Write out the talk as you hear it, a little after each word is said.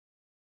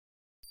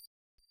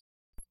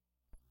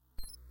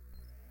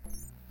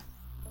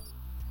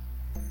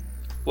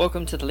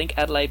Welcome to the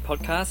LinkAdelaide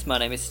podcast. My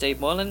name is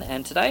Steve Moylan,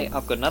 and today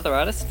I've got another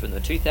artist from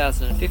the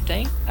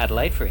 2015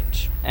 Adelaide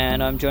Fringe.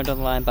 And I'm joined on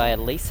the line by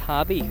Elyse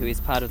Harby, who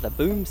is part of the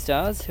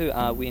Boomstars, who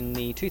are in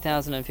the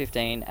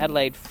 2015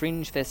 Adelaide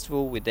Fringe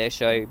Festival with their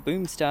show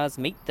Boomstars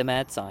Meet the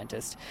Mad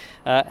Scientist.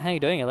 How are you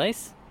doing,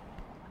 Elyse?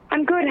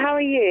 I'm good, how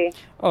are you?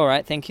 All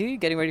right, thank you.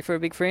 Getting ready for a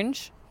big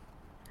Fringe?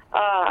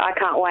 I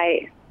can't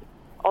wait.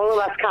 All of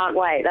us can't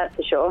wait, that's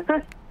for sure.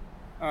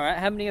 All right,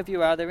 how many of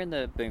you are there in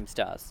the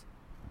Boomstars?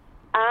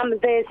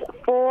 There's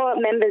 4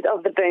 members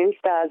of the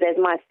Boomstars. There's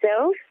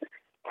myself,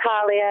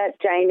 Talia,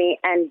 Jamie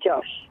and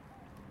Josh.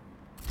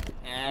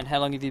 And how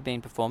long have you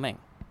been performing?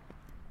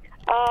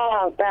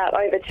 About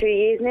over 2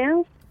 years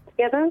now,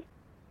 together.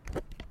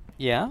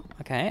 Yeah,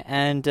 okay.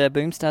 And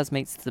Boomstars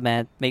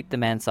Meet the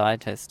Mad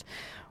Scientist.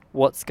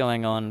 What's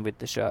going on with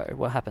the show?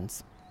 What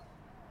happens?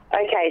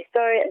 Okay,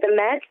 so the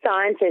Mad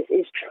Scientist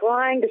is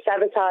trying to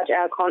sabotage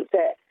our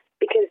concert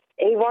because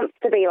he wants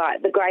to be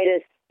like the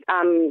greatest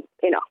in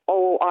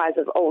all eyes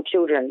of all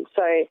children.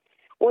 So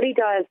what he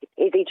does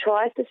is he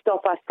tries to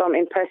stop us from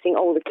impressing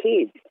all the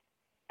kids.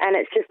 And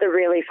it's just a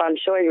really fun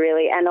show,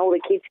 really. And all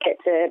the kids get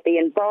to be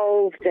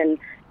involved and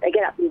they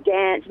get up and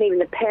dance, and even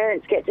the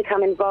parents get to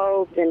come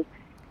involved. And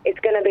it's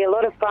going to be a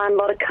lot of fun, a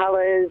lot of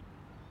colours.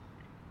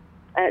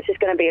 And it's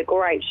just going to be a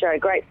great show,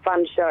 great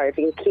fun show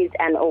for your kids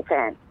and all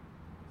parents.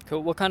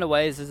 Cool. What kind of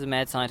ways is the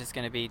Mad Scientist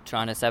going to be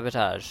trying to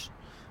sabotage?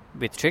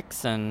 With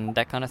tricks and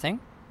that kind of thing?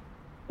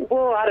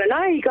 Well, I don't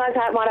know. You guys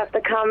might have to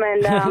come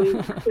and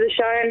to the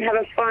show and have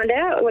us find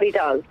out what he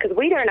does, because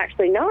we don't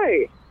actually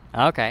know.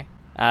 Okay.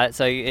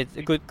 So it's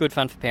good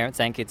fun for parents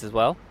and kids as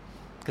well,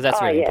 because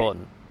that's really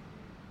important.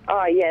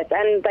 Oh, yes.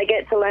 And they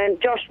get to learn.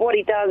 Josh, what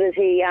he does is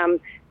he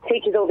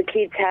teaches all the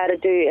kids how to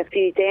do a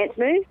few dance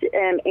moves,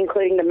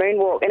 including the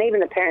moonwalk, and even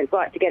the parents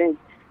like to get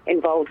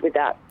involved with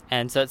that.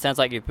 And so it sounds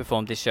like you've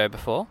performed this show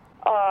before?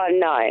 Oh,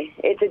 no.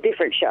 It's a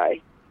different show.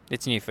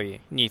 It's new for you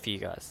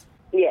guys.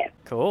 Yeah.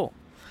 Cool.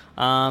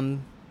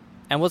 And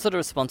what sort of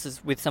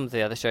responses, with some of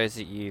the other shows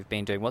that you've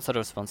been doing, what sort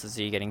of responses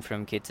are you getting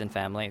from kids and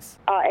families?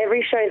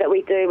 Every show that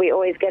we do, we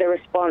always get a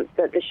response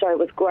that the show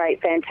was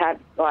great,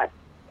 Fantabulous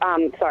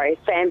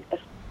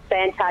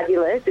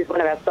is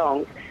one of our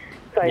songs.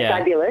 So yeah.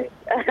 Fabulous.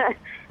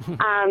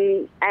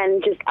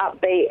 And just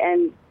upbeat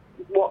and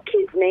what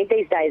kids need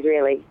these days,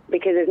 really,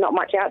 because there's not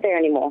much out there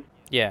anymore.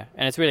 Yeah,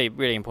 and it's really,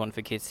 really important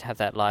for kids to have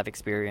that live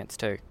experience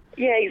too.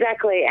 Yeah,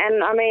 exactly.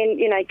 And, I mean,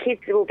 kids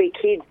will be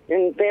kids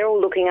and they're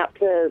all looking up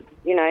to,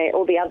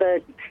 all the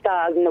other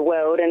stars in the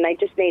world, and they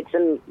just need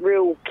some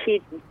real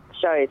kid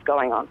shows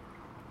going on.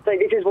 So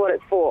this is what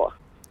it's for.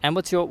 And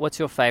what's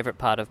your favourite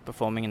part of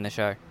performing in the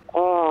show?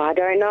 Oh, I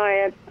don't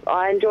know.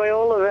 I enjoy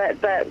all of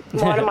it, but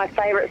one of my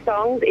favourite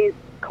songs is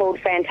called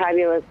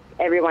Fantabulous.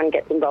 Everyone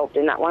gets involved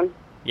in that one.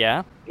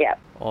 Yeah? Yeah.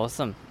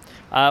 Awesome.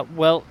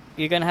 Well,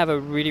 you're going to have a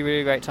really,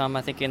 really great time,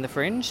 I think, in the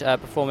Fringe,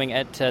 performing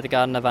at the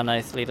Garden of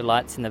Unearthly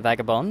Delights in the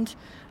Vagabond,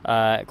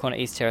 corner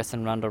East Terrace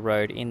and Rundle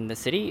Road in the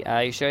city.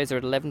 Your shows are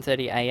at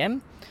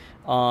 11:30am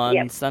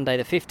on Sunday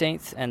the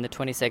 15th and the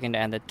 22nd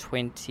and the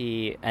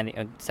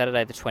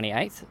Saturday the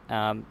 28th,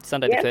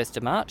 Sunday the 1st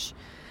of March,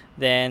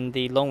 then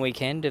the long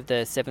weekend of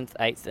the 7th,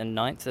 8th and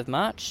 9th of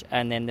March,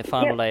 and then the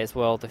final day as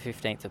well, the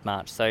 15th of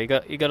March. So you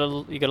got a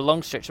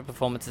long stretch of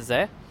performances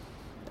there.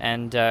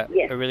 And a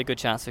really good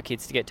chance for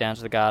kids to get down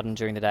to the garden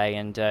during the day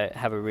and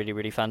have a really,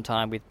 really fun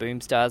time with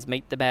Boomstars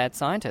Meet the Mad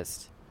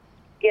Scientist.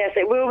 Yes,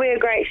 it will be a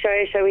great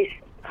show, so we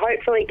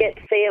hopefully get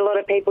to see a lot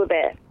of people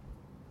there.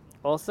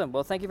 Awesome.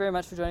 Well, thank you very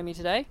much for joining me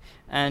today,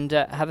 and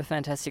have a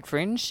fantastic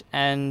Fringe.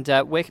 And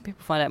where can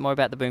people find out more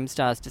about the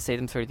Boomstars to see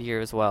them through the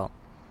year as well?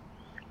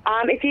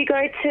 If you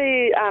go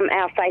to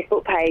our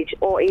Facebook page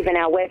or even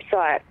our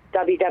website,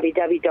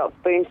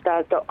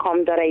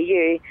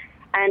 www.boomstars.com.au,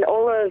 and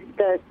all of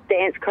the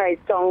Dance Craze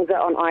songs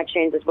are on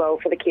iTunes as well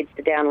for the kids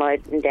to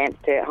download and dance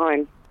to at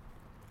home.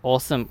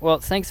 Awesome. Well,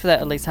 thanks for that,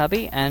 Elyse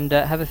Harby, and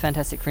have a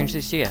fantastic Fringe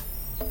this year.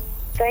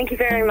 Thank you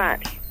very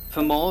much.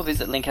 For more,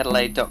 visit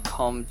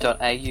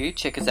linkadelaide.com.au,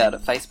 check us out at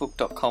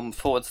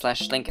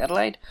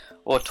facebook.com/linkadelaide,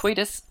 or tweet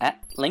us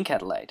at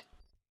LinkAdelaide.